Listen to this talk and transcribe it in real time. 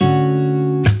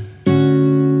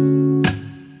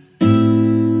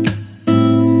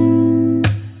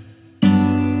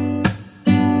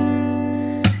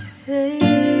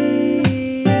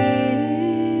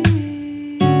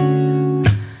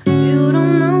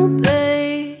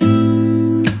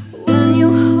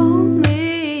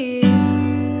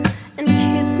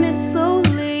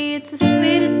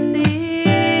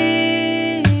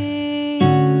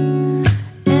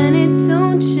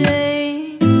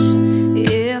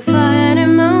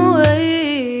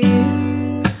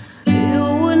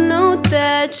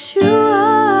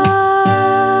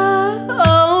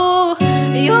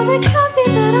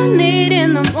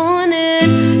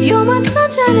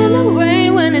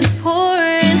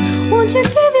won't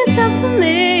you give yourself to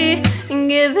me and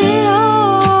give it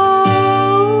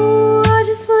all? I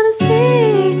just wanna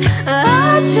see,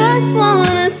 I just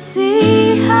wanna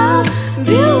see how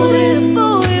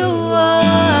beautiful you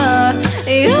are.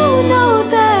 You know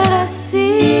that I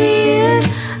see it,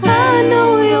 I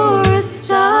know you're a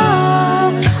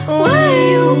star.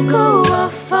 Where you go I'll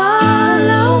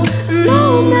follow,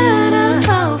 no matter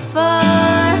how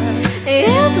far.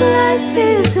 If life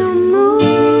is a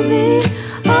movie,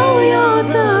 oh, you're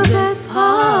the best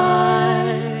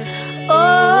part.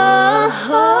 Oh,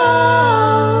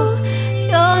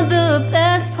 you're the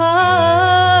best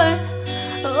part.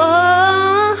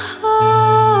 Oh,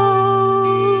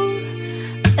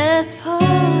 best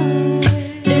part.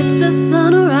 It's the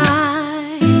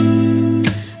sunrise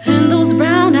and those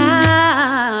brown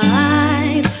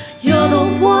eyes. You're the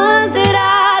one that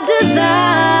I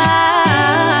desire.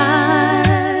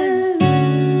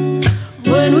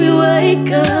 When we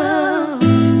wake up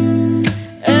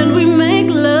and we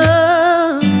make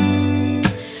love,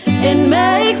 it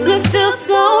makes me feel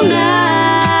so nice.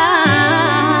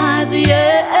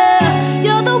 Yeah,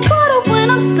 you're the water when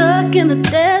I'm stuck in the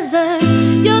desert.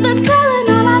 You're the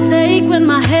Tylenol I take when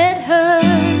my head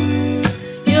hurts.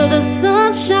 You're the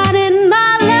sunshine in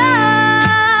my life.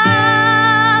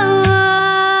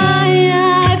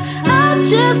 I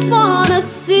just wanna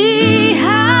see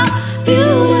how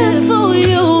beautiful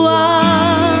you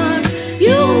are.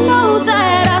 You know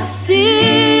that I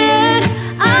see it,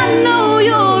 I know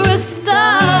you're a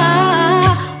star.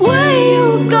 Where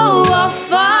you go I'll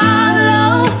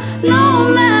follow,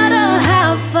 no matter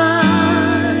how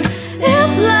far.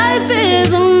 If life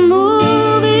is a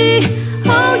movie,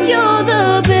 oh, you're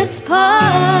the best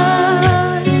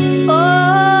part.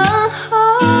 Oh,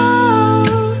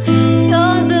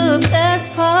 you're the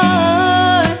best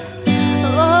part.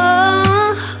 Oh,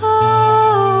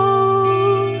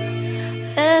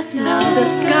 best part. Now the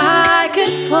sky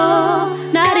could fall,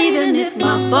 not even if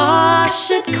my boss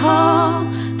should call.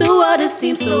 The water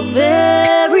seems so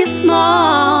very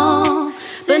small,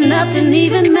 but nothing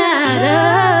even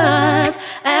matters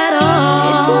at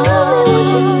all. If you love me,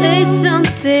 won't you say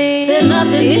something? Said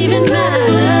nothing even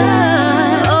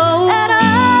matters. Oh, at all.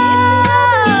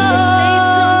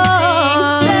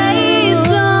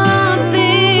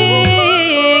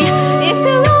 If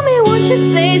you love me, won't you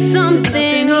say something? Say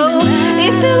something. Oh,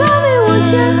 if you love me, won't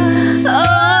you?